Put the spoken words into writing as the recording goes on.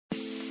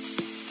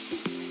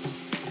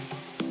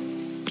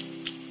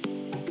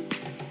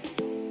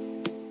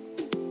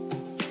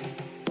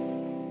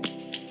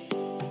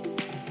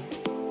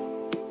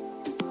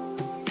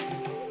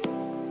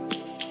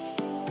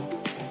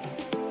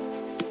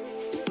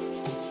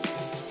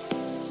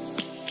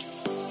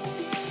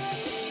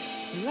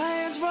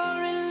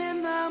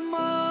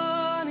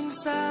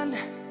sun,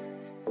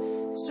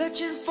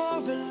 searching for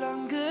a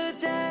longer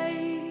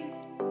day.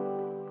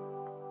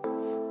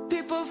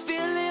 People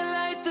feeling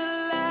like the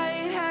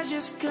light has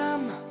just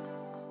come.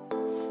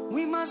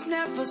 We must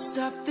never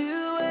stop the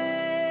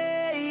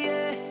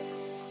way.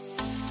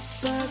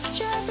 Birds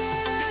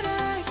chirping and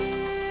I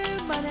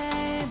hear my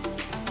name,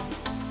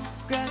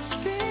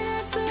 grasping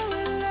into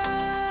a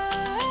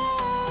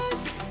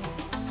life.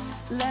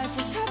 Life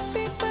is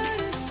happy but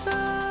it's so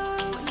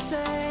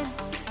insane.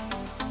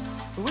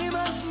 We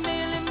must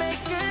merely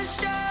make a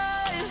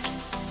start.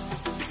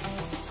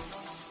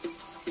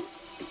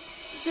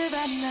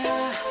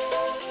 Savannah,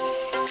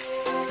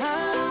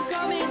 I'm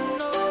coming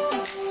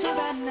home.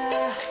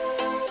 Savannah,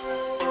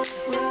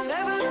 we'll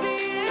never be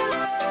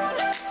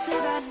alone.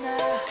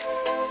 Savannah,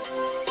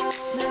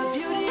 the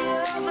beauty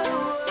of the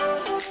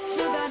world.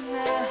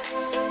 Savannah,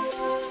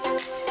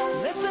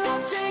 let's all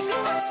take a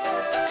walk.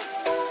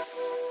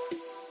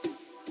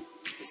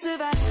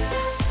 Savannah.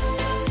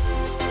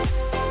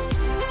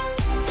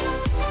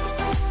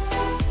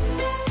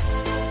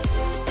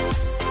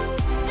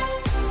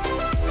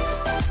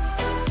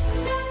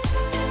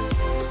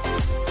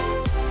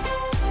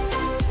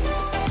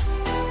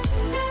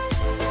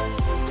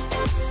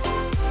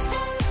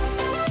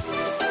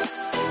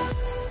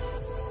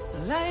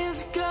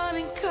 Lion's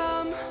gonna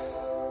come.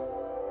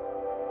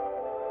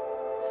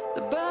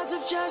 The birds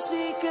have just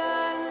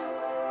begun.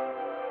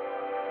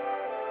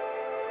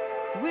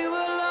 We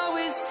will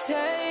always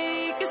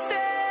take a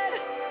stand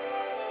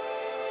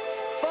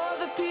for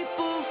the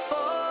people,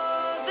 for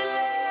the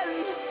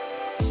land.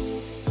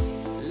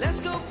 Let's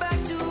go back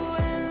to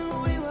when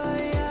we were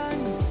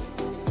young.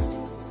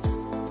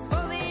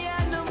 For the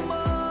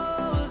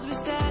animals we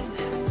stand.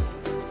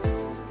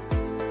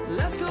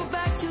 Let's go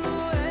back to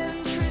when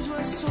trees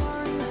were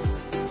swung.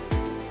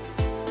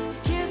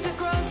 Kids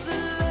across the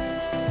land.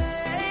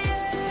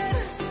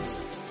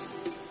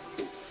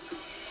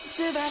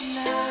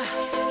 Savannah,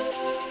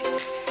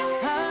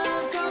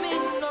 I'm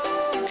coming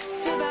home.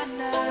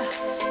 Savannah,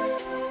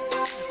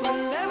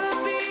 we'll never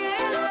be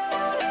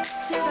alone.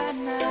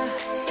 Savannah,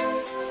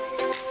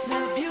 the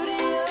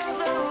beauty of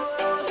the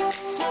world.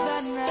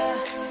 Savannah,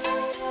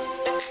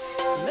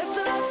 let's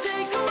all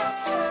take a walk.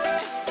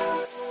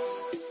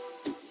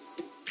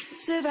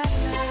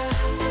 Savannah,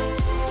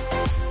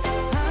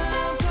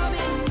 I'm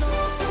coming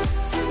home.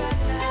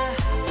 Savannah,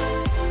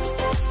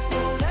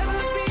 we'll never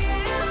be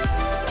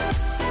alone.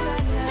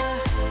 Savannah,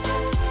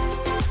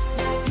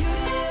 the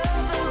beauty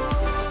of the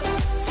world.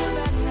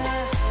 Savannah,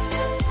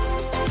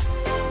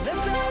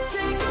 let's all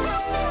take a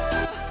walk.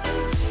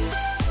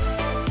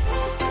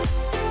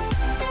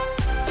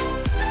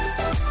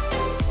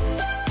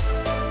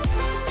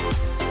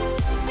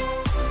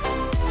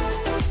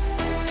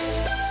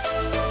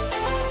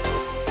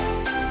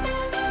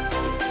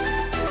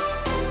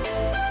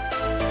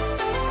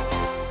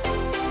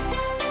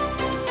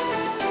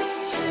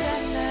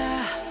 Savannah,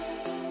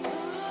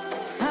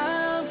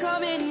 I'm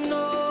coming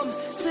home.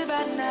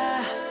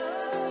 Savannah,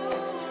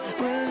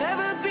 we'll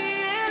never be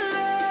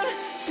alone.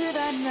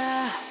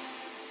 Savannah.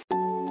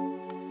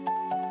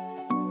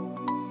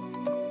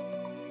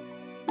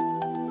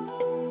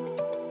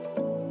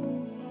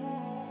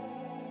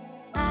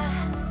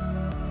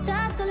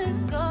 Try to let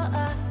go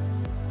of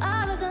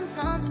all of the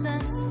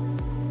nonsense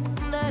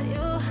that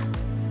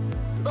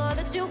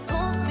you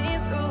put me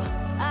through.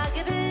 I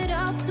give it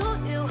up to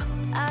you,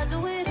 I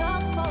do it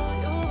all for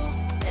you.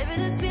 Maybe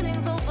this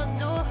feeling's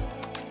overdue.